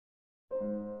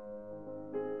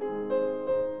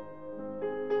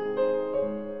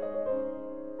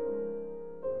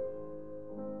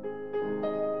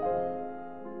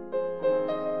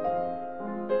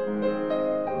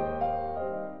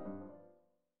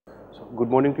So, good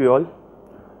morning to you all.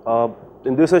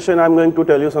 In this session, I'm going to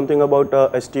tell you something about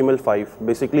HTML5.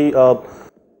 Basically,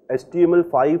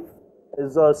 HTML5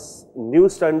 is a new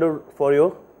standard for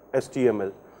your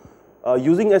HTML.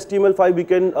 Using HTML5, we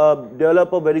can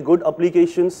develop a very good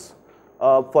applications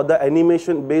for the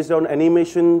animation, based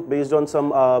on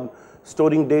some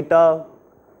storing data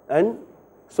and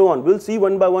so on. We'll see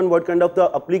one by one what kind of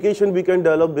the application we can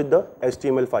develop with the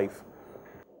HTML5.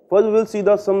 First, we'll see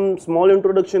some small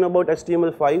introduction about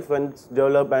HTML5 when it's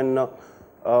developed and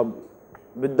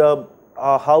with the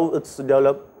how it's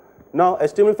developed. Now,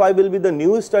 HTML5 will be the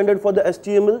new standard for the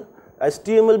HTML.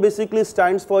 HTML basically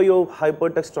stands for your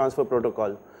Hypertext Transfer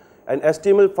Protocol, and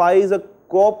HTML5 is a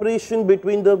cooperation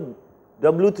between the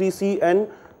W3C and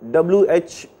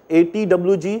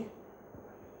WH80WG.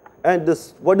 And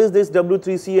this, what is this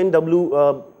W3C and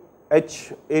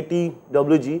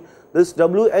WH80WG? This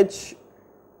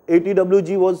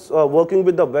WH80WG was working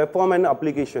with the web form and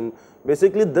application.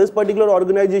 Basically, this particular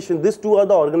organization, these two are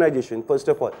the organization first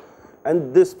of all,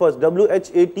 and this first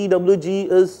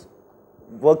WH80WG is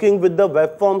working with the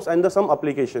web forms and some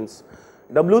applications.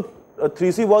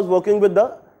 W3C was working with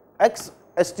the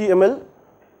XHTML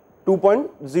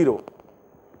 2.0,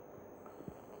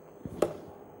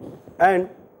 and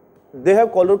they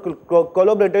have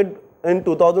collaborated in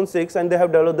 2006 and they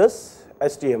have developed this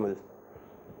HTML.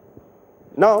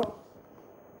 Now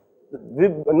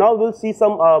we'll see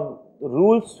some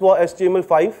rules for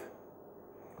HTML5.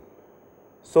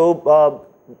 So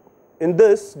in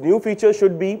this, new feature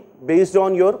should be based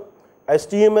on your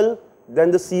HTML,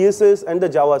 then the CSS and the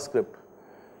JavaScript.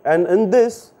 And in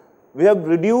this, we have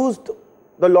reduced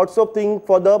the lots of things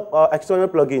for the external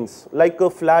plugins, like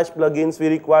Flash plugins we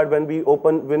require when we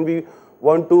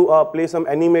want to play some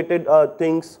animated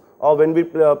things, or when we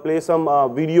play some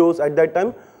videos at that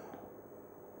time.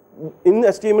 In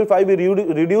HTML5, we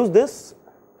reduce this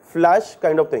Flash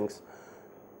kind of things.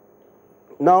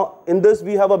 Now, in this,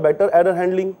 we have a better error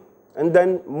handling and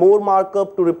then more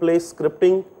markup to replace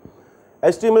scripting.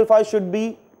 HTML5 should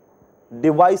be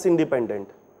device independent.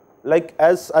 Like,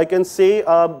 as I can say,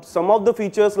 some of the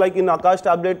features like in Aakash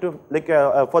tablet, like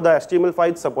for the HTML5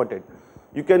 it's supported.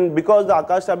 You can, because the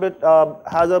Aakash tablet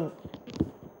has a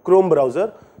Chrome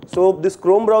browser, so this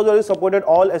Chrome browser is supported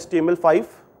all HTML5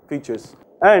 features.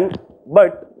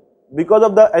 But because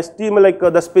of the HTML, like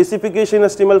the specification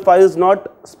HTML5 is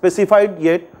not specified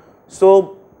yet,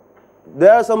 so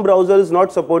there are some browsers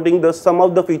not supporting some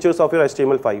of the features of your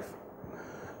HTML5.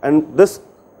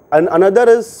 And another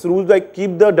is rules like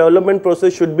keep the development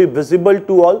process should be visible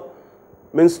to all,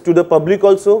 means to the public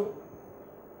also.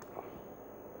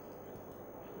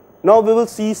 Now we will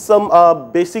see some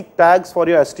basic tags for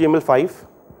your HTML5.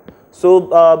 So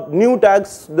new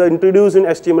tags introduced in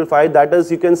HTML5, that is,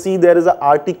 you can see there is an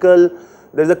article,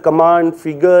 there is a command,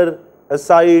 figure,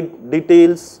 aside,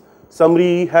 details,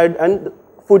 summary, head and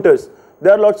footers.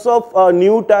 There are lots of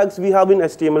new tags we have in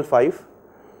HTML5.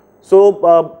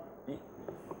 So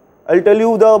I'll tell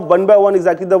you the one by one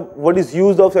exactly what is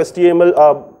used of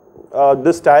HTML,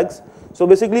 this tags. So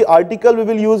basically, article we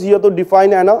will use here to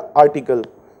define an article.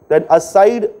 Then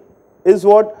aside is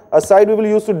what? Aside we will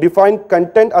use to define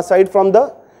content aside from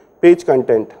the page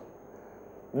content.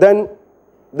 Then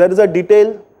there is a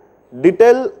detail.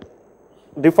 Detail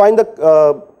define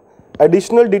the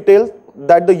additional detail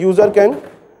that the user can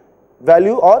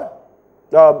value or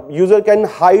user can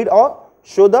hide or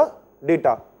show the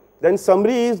data. Then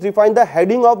summary is define the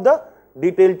heading of the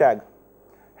detail tag.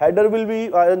 Header will be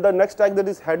the next tag, that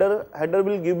is header. Header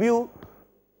will give you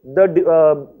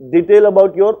the detail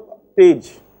about your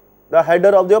page, the header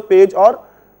of your page or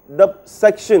the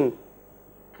section,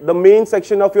 the main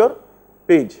section of your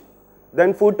page.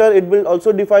 Then footer, it will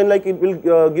also define, like it will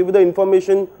give you the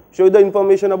information, show you the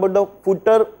information about the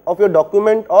footer of your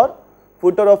document or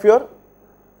footer of your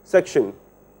section.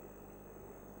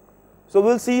 So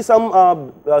we'll see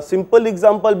some simple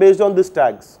example based on these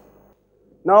tags.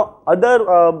 Now other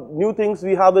new things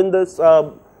we have in this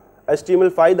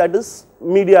HTML5, that is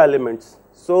media elements.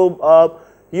 So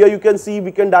here you can see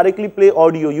we can directly play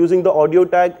audio using the audio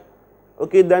tag.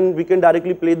 Okay, then we can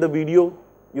directly play the video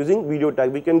using video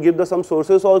tag. We can give some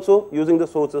sources also using the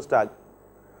sources tag.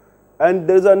 And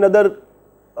there is another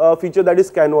feature, that is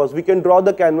canvas. We can draw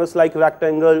the canvas like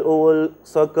rectangle, oval,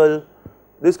 circle,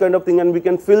 this kind of thing, and we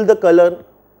can fill the color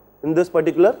in this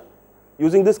particular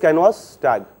using this canvas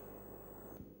tag.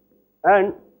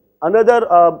 And another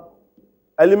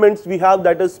elements we have,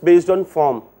 that is based on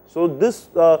form. So this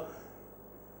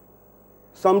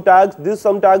some tags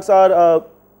are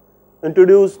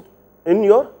introduced in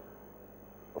your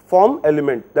form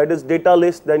element, that is data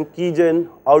list, then keygen,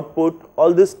 output,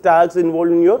 all these tags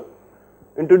involved in your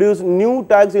new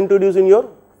tags introduced in your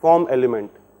form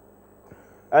element.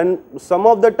 And some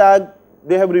of the tag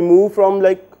they have removed from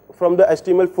the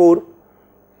HTML4,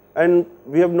 and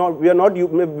we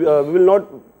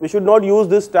should not use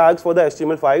these tags for the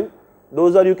HTML5.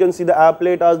 Those are, you can see the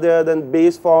applet are there, then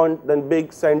base font, then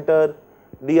big, center,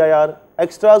 dir,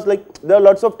 extras, like there are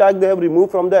lots of tags they have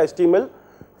removed from the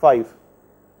HTML5.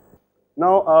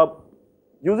 Now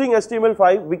using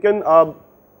HTML5 we can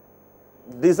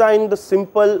design the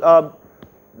simple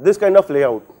this kind of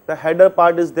layout. The header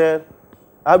part is there.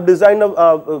 I have designed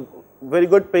a very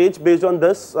good page based on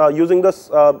this using this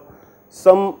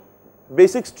some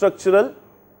basic structural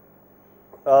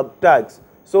tags.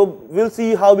 So we'll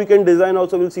see how we can design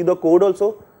also, we'll see the code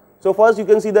also. So first you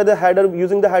can see that the header,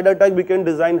 using the header tag we can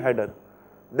design header.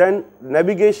 Then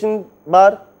navigation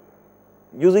bar,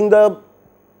 using the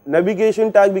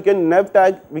navigation tag we can nav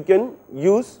tag we can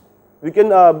use, we can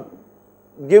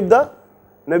give the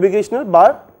navigational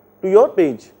bar to your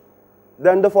page.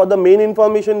 Then for the main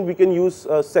information we can use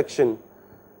section.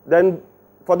 Then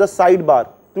for the sidebar,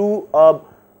 to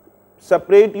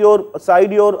separate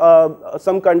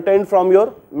some content from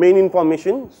your main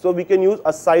information, so we can use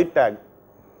a side tag.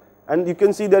 And you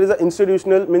can see there is an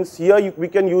institutional, means here we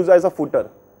can use as a footer.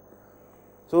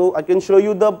 So I can show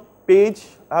you the page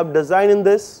I have designed in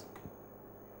this.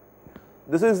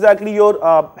 This is exactly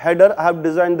your header I have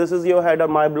designed. This is your header,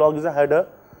 my blog is a header.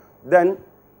 Then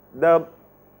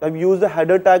I've used the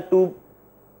header tag to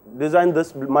design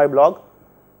this my blog.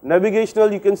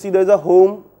 Navigational, you can see there is a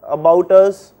home, about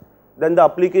us, then the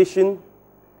application,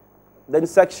 then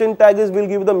section tag will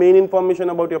give the main information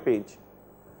about your page,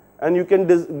 and you can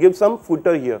give some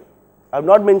footer here. I have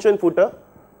not mentioned footer,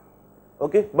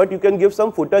 okay, but you can give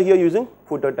some footer here using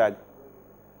footer tag.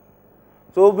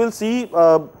 So we'll see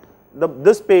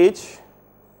this page.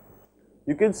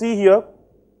 You can see here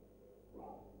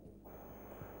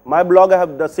my blog, I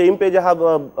have the same page I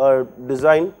have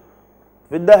designed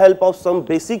with the help of some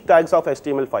basic tags of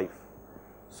HTML5.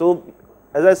 So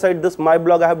as I said, this my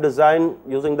blog I have designed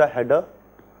using the header,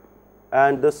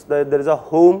 and there is a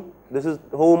home, this is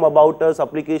home, about us,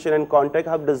 application and contact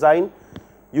I have designed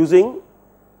using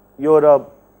your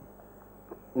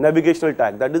navigational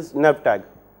tag, that is nav tag.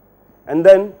 And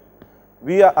then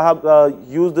we have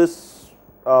used this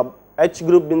H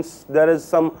group, means there is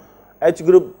some H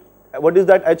group. What is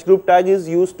that H group tag is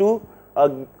used to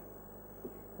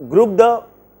group the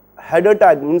header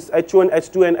tag, means H1,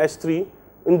 H2 and H3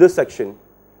 in this section.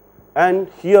 And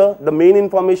here the main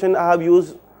information I have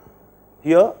used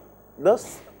here, the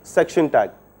section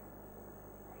tag.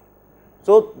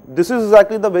 So this is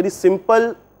exactly the very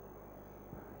simple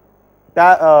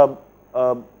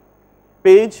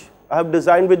page I have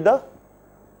designed with the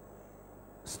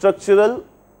structural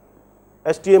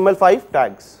HTML5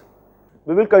 tags.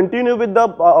 We will continue with the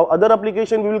other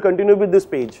application, we will continue with this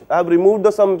page. I have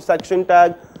removed some section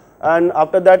tag, and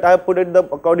after that I have put it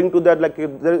according to that, like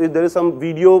if there is some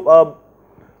video,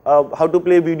 how to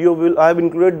play video, I have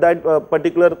included that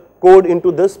particular code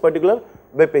into this particular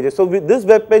web page. So this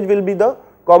web page will be the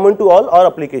common to all our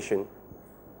application.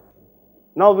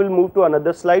 Now we will move to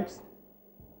another slides.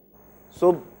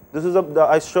 So this is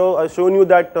I shown you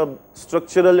that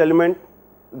structural element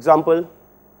example.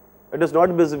 It is not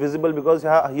visible because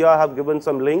here I have given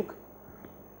some link.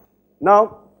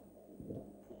 Now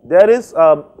there is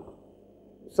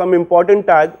some important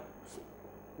tag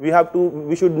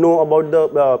we should know about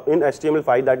the in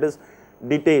HTML5, that is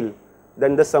detail,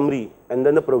 then the summary, and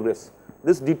then the progress.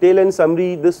 This detail and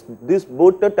summary, this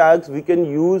both the tags we can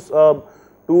use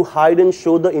to hide and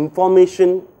show the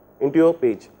information into your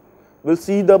page. We'll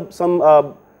see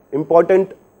some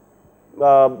important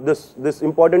this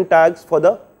important tags for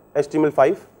the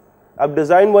HTML5. I've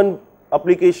designed one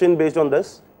application based on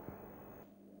this.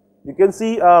 You can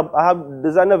see I have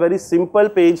designed a very simple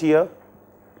page here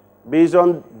based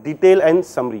on detail and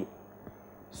summary.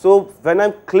 So when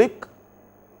I click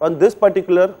on this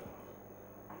particular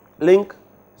link,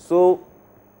 so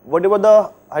whatever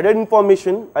the hidden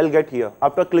information I'll get here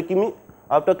after clicking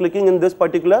in this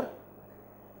particular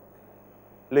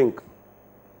link.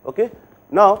 Okay.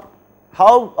 Now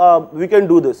how we can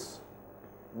do this?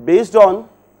 Based on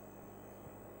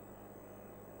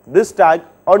this tag,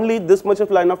 only this much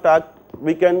of line of tag,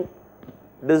 we can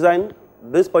design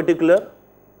this particular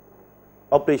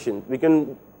operation. We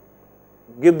can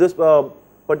give this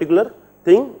particular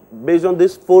thing based on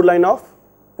this 4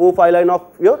 5 line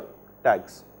of your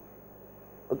tags.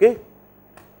 Okay.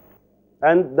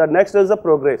 And the next is the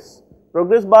progress.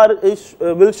 Progress bar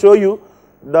will show you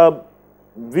the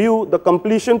view the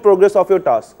completion progress of your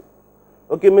task.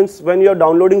 Okay, means when you are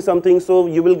downloading something, so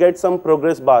you will get some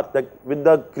progress bar that with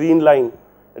the green line,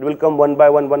 it will come one by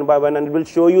one, and it will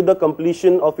show you the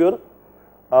completion of your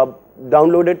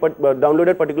downloaded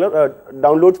particular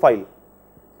download file.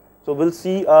 So we'll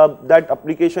see that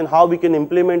application, how we can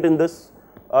implement in this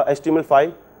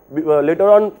HTML5. Later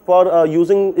on, for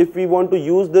using, if we want to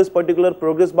use this particular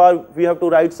progress bar, we have to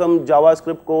write some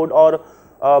JavaScript code, or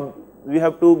we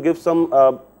have to give some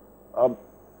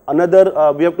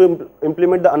we have to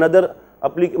implement the another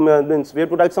means we have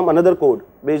to write some another code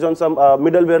based on some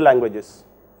middleware languages.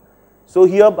 So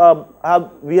here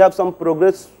we have some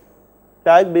progress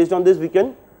tag. Based on this, we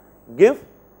can give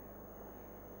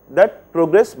that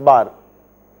progress bar.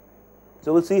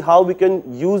 So we'll see how we can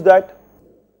use that.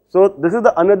 So this is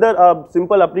the another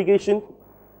simple application.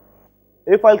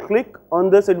 If I'll click on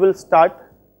this, it will start,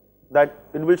 that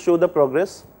it will show the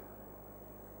progress.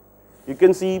 You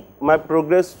can see my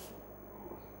progress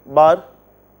bar.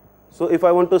 So if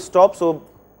I want to stop, so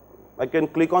I can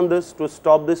click on this to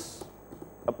stop this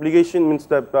application, means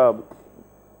the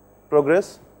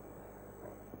progress.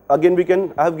 Again, we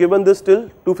can, I have given this till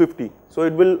 250. So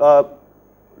it will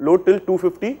load till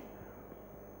 250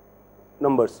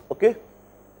 numbers. Okay.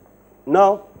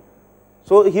 Now,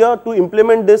 so here to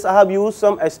implement this, I have used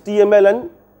some HTML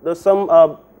and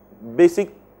some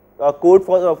basic code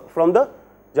from the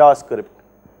JavaScript.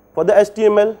 For the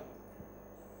HTML,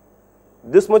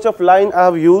 this much of line I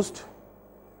have used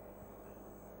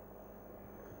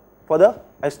for the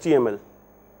HTML,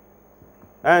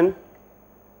 and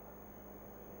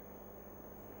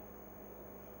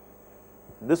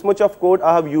this much of code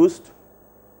I have used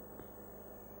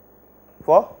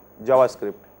for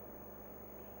JavaScript.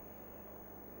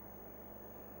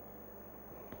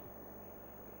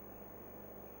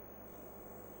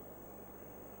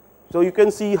 So you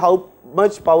can see how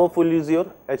much powerful is your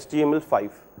HTML5.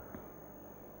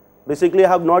 Basically, I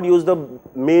have not used the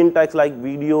main tags like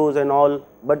videos and all,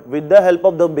 but with the help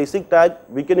of the basic tag,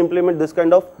 we can implement this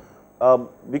kind of,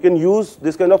 we can use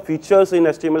this kind of features in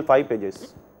HTML5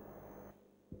 pages.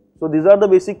 So these are the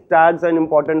basic tags and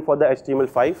important for the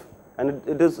HTML5, and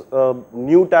it is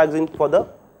new tags in for the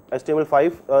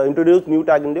HTML5, introduce new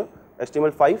tag in the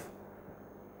HTML5.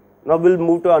 Now we'll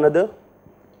move to another.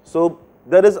 So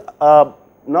there is, now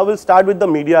we'll start with the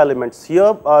media elements.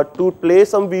 Here to play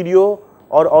some video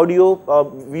or audio,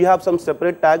 we have some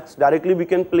separate tags. Directly we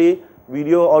can play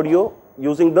video, audio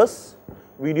using this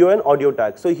video and audio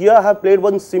tag. So here I have played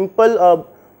one simple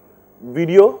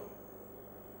video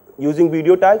using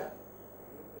video tag.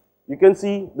 You can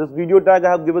see this video tag, I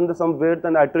have given some width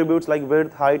and attributes like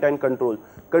width, height and control.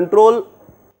 Control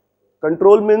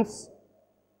means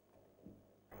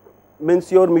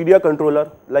your media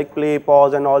controller, like play,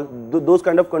 pause and all, those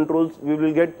kind of controls we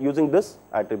will get using this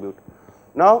attribute.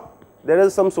 Now there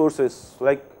is some sources,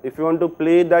 like if you want to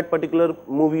play that particular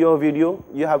movie or video,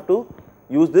 you have to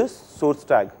use this source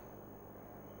tag.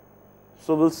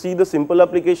 So we'll see the simple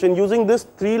application. Using this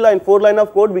 4 line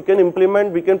of code, we can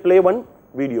play one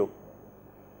video.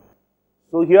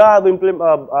 So here I have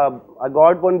I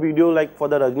got one video like for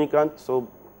the Rajnikant. So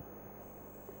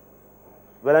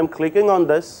when I'm clicking on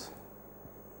this,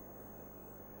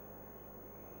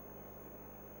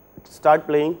 start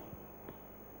playing,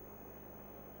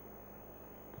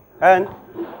 and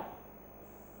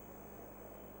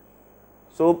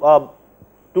so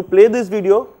to play this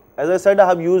video, as I said, I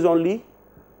have used only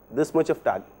this much of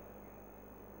tag.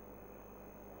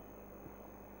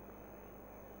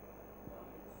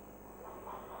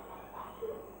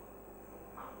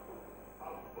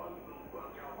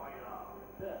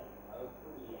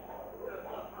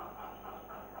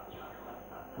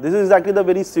 This is exactly the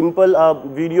very simple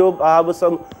video. I have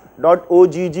some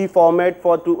 .ogg format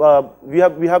for we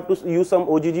have to use some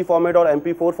OGG format or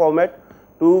MP4 format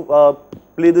to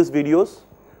play these videos.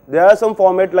 There are some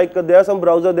format like there are some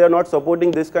browser, they are not supporting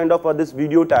this kind of this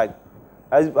video tag.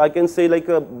 As I can say like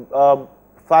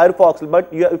Firefox, but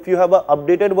if you have an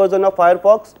updated version of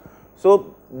Firefox,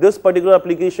 so this particular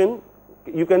application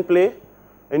you can play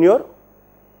in your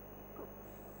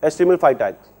HTML5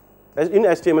 tags, in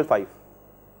HTML5.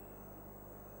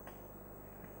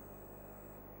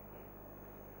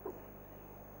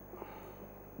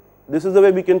 This is the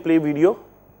way we can play video,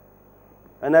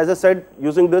 and as I said,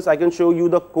 using this I can show you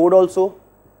the code also.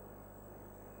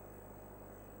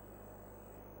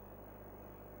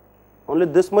 Only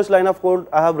this much line of code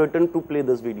I have written to play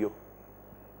this video.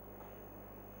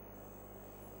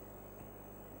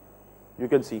 You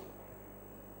can see.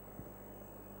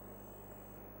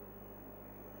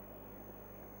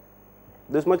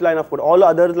 This much line of code. All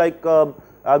others like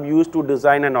I have used to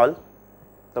design and all,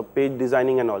 the page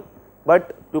designing and all.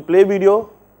 But to play video,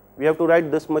 we have to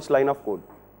write this much line of code.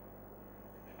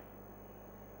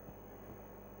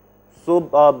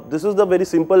 So this is the very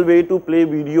simple way to play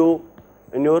video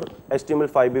in your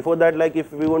HTML5. Before that, like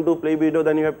if we want to play video,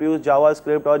 then you have to use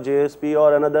JavaScript or JSP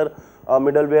or another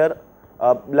middleware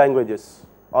languages,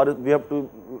 or we have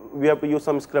to use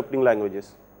some scripting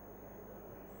languages.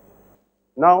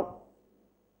 Now,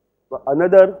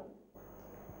 another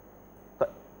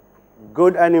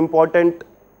good and important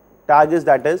tag is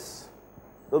that is,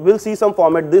 so we'll see some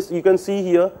format. This you can see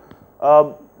here,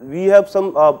 we have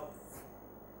some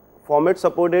format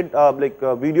supported, like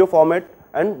video format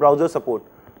and browser support.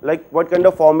 Like what kind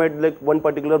of format like one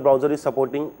particular browser is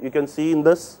supporting, you can see in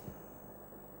this.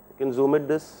 You can zoom it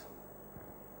this.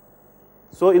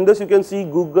 So in this you can see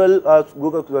Google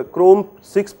Chrome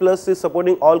 6 Plus is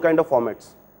supporting all kind of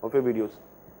formats of your videos.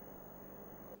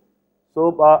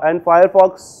 So and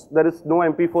Firefox, there is no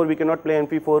MP4, we cannot play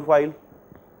MP4 file,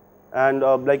 and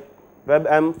like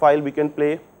WebM file we can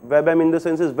play. WebM in the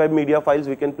sense is web media files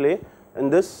we can play,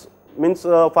 and this means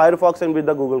Firefox and with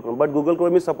the Google Chrome. But Google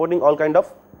Chrome is supporting all kind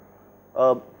of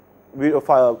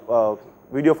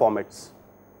video formats.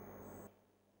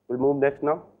 We'll move next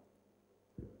now.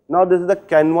 Now this is the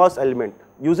canvas element.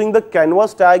 Using the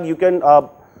canvas tag, you can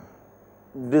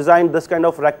design this kind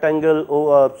of rectangle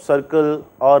or circle,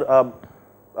 or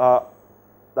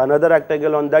another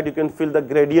rectangle. On that you can fill the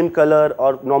gradient color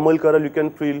or normal color you can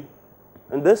fill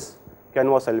in this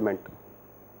canvas element.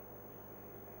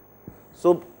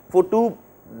 So for to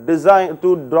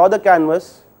draw the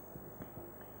canvas,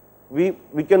 we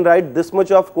can write this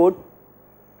much of code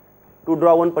to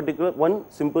draw one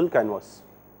simple canvas.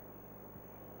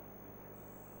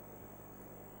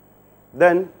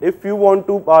 Then if you want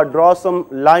to draw some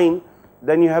line,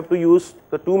 then you have to use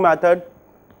the two method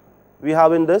we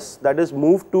have in this, that is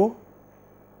move to.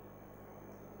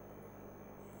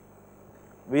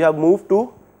 We have move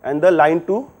to and the line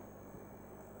to.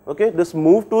 Okay, this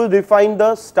move to define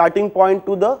the starting point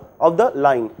of the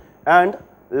line, and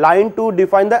line to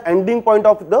define the ending point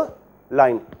of the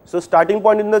line. So starting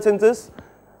point in the sense is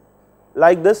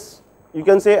like this, you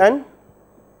can say, and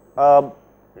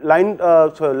line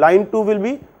 2 will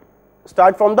be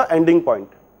start from the ending point.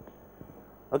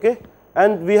 Okay,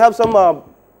 and we have some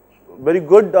very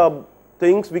good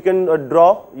things we can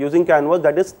draw using canvas,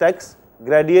 that is text,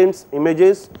 gradients,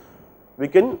 images. We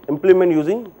can implement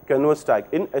using canvas tag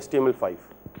in HTML5.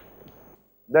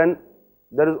 Then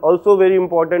there is also very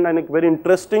important and a very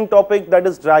interesting topic, that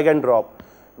is drag and drop.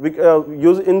 We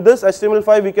use in this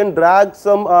HTML5 we can drag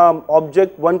some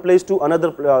object one place to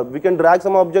another. We can drag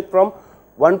some object from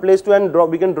one place to and drop.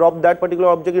 We can drop that particular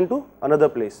object into another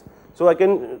place. So I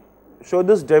can show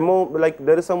this demo. Like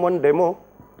there is one demo.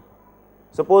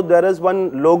 Suppose there is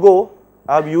one logo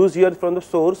I have used here from the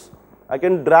source. I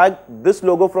can drag this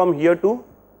logo from here to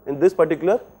in this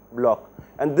particular block,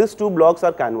 and these two blocks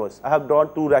are canvas. I have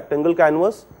drawn two rectangle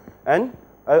canvas, and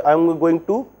I am going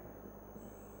to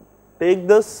take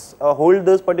this, hold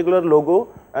this particular logo,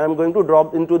 and I am going to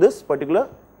drop into this particular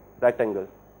rectangle.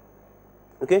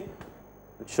 Okay,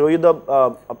 I'll show you the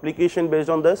application based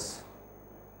on this.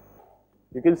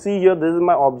 You can see here, this is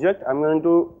my object.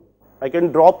 I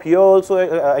can drop here also.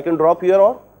 I can drop here,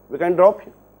 or we can drop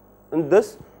in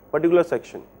this particular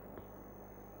section.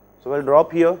 So I'll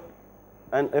drop here,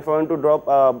 and if I want to drop,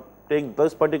 take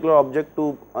this particular object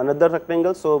to another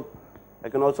rectangle, so I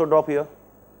can also drop here.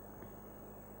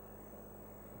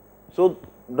 So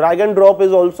drag and drop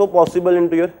is also possible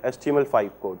into your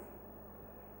HTML5 code.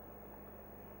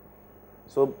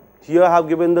 So here I have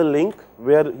given the link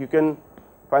where you can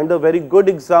find a very good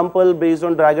example based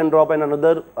on drag and drop and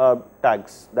another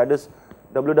tags, that is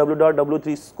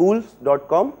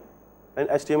www.w3schools.com and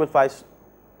HTML5.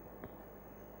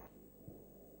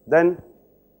 Then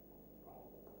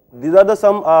these are the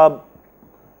some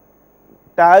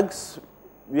tags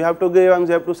we have to give, and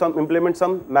we have to implement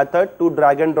some method to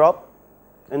drag and drop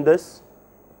in this.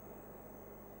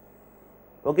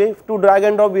 Okay, to drag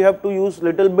and drop we have to use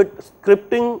little bit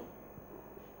scripting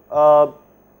for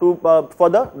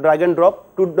the drag and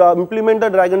drop. To implement the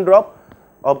drag and drop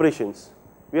operations,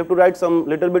 we have to write some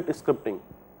little bit scripting.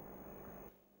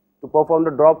 To perform the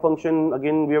drop function,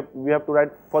 again we have to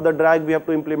write, for the drag we have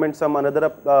to implement some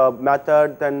another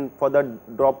method, and for the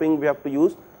dropping we have to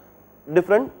use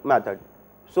different method.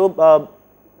 So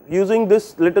using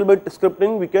this little bit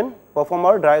scripting we can perform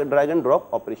our drag and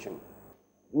drop operation.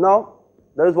 Now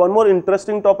there is one more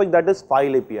interesting topic, that is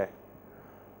file API.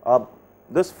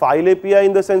 This file API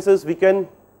in the sense is we can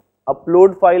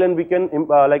upload file, and we can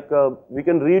we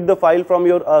can read the file from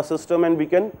your system, and we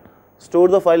can store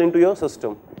the file into your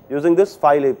system using this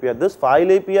file API. This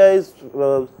file API is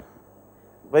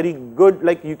very good,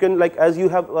 like you can, like as you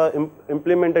have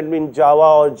implemented in Java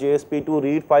or JSP to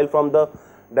read file from the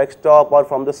desktop or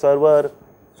from the server.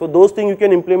 So those things you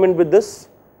can implement with this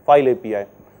file API.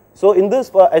 So in this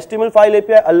HTML file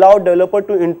API allow developer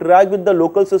to interact with the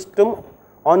local system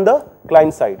on the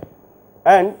client side,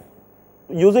 and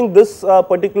using this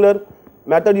particular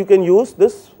method you can use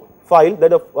this file,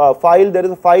 that file, there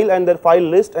is a file and there file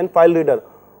list and file reader.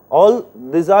 All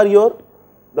these are your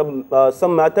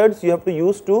some methods you have to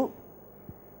use to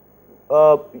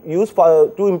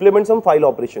implement some file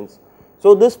operations.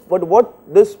 So this,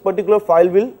 what this particular file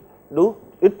will do,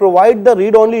 it provides the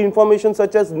read only information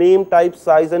such as name, type,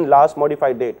 size and last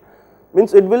modified date.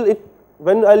 Means it will,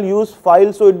 when I'll use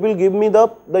file, so it will give me the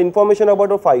information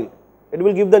about a file. It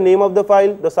will give the name of the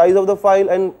file, the size of the file,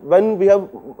 and when we have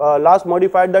last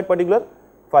modified that particular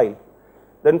file.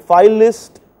 Then file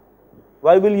list,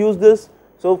 why we'll use this?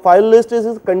 So file list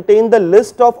is contain the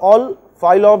list of all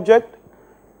file object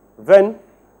when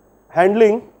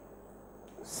handling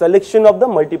selection of the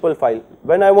multiple file.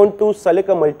 When I want to select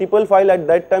a multiple file, at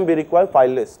that time we require file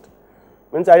list.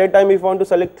 Means at that time if I want to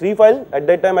select 3 files, at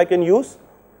that time I can use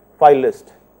file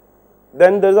list.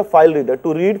 Then there is a file reader.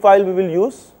 To read file we will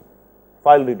use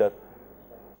file reader.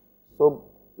 So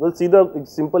we'll see the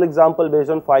simple example based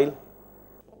on file.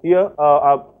 Here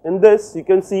in this you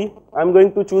can see I'm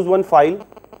going to choose one file.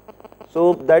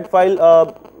 So that file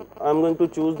I'm going to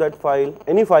choose that file,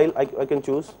 any file I can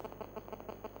choose.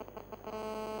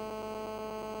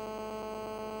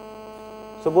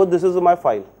 Suppose this is my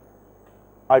file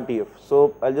RTF.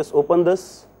 So I'll just open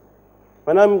this.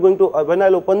 When I'm going to when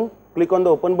I'll open, click on the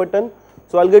open button,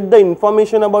 so I'll get the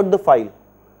information about the file.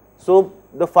 So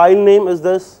the file name is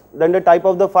this, then the type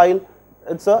of the file,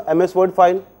 it's a MS Word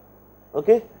file,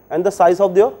 okay, and the size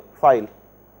of your file,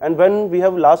 and when we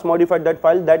have last modified that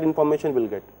file, that information will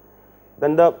get.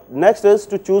 Then the next is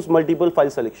to choose multiple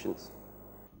file selections.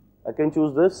 I can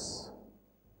choose this,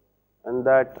 and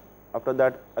that after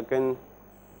that I can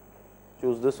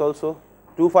choose this also.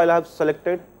 2 files I have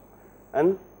selected,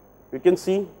 and you can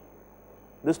see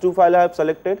this 2 files I have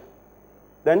selected.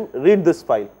 Then read this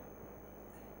file.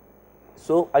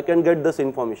 So I can get this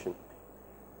information.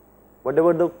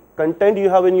 Whatever the content you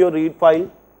have in your read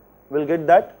file, will get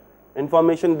that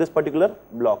information in this particular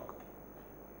block.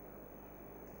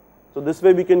 So this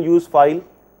way we can use file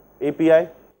API.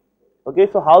 Okay,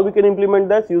 so how we can implement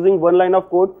this? Using one line of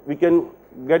code, we can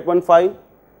get one file.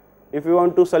 If we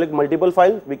want to select multiple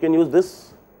files, we can use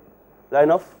this line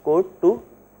of code to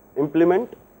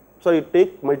implement,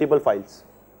 take multiple files.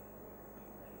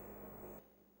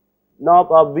 Now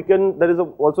there is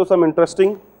also some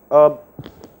interesting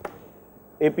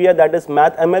API, that is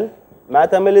MathML.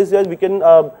 MathML is where we can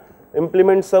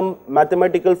implement some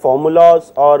mathematical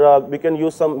formulas, or we can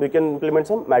implement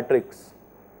some matrix.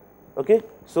 Okay,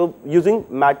 so using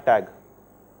math tag.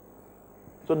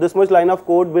 So this much line of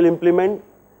code will implement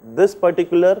this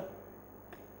particular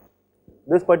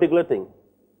thing.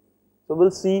 So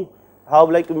we'll see how,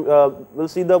 like we'll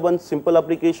see the one simple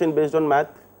application based on math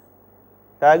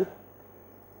tag.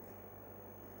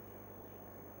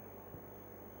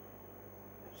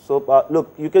 So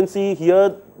look, you can see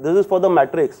here this is for the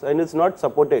matrix and it's not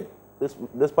supported.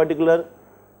 This particular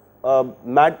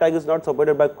math tag is not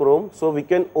supported by Chrome. So we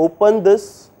can open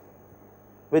this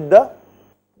with the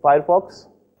Firefox.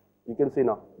 You can see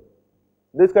now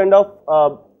this kind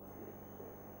of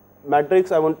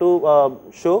matrix I want to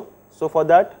show. So for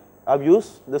that I've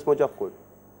used this much of code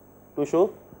to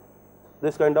show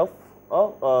this kind of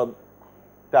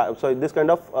this kind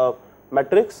of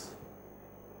matrix.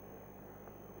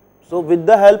 So with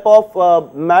the help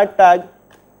of math tag,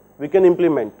 we can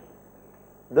implement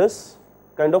this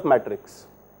kind of matrix.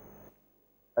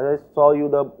 As I saw you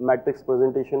the matrix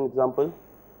presentation example.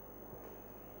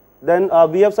 Then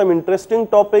we have some interesting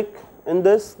topic in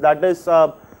this, that is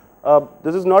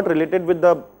this is not related with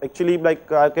the, actually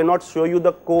like I cannot show you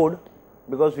the code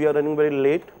because we are running very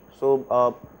late.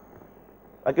 So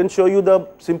I can show you the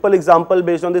simple example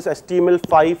based on this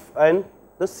HTML5 and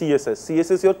the CSS.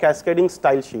 CSS is your cascading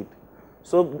style sheet.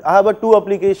 So I have two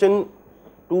application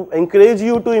to encourage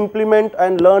you to implement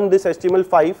and learn this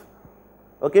HTML5.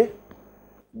 Okay,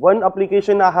 one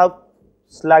application I have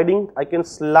sliding. I can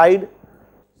slide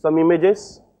some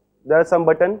images. There are some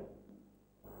button.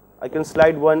 I can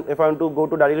slide one. If I want to go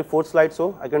to directly 4th slide,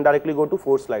 so I can directly go to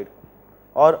 4th slide.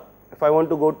 Or if I want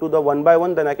to go to the 1 by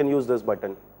 1, then I can use this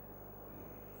button.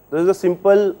 This is a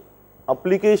simple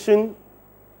application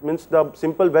means the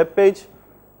simple web page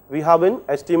we have in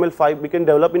HTML5, we can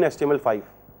develop in HTML5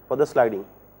 for the sliding.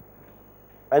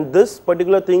 And this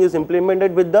particular thing is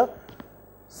implemented with the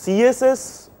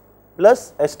CSS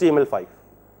plus HTML5.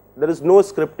 There is no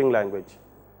scripting language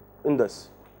in this.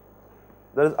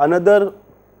 There is another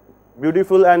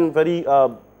beautiful and very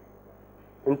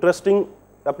interesting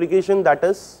application, that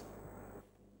is,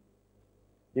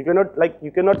 you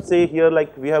cannot say here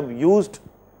like we have used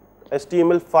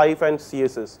HTML5 and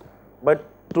CSS, but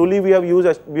truly we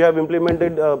have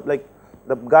implemented like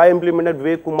the guy implemented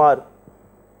Vivek Kumar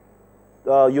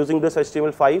using this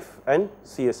HTML5 and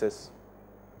CSS.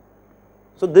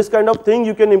 So this kind of thing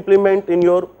you can implement in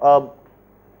your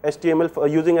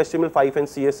HTML using HTML5 and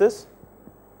CSS.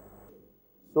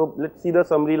 So let's see the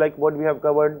summary, like what we have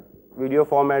covered: video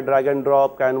format, drag and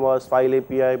drop, canvas, file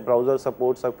API, browser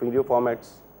supports of video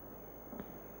formats.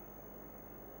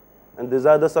 And these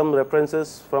are some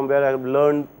references from where I have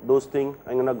learned those things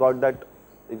and I got that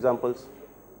examples.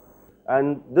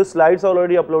 And this slides are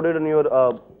already uploaded on your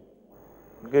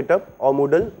GitHub or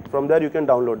Moodle. From there you can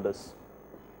download this.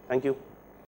 Thank you.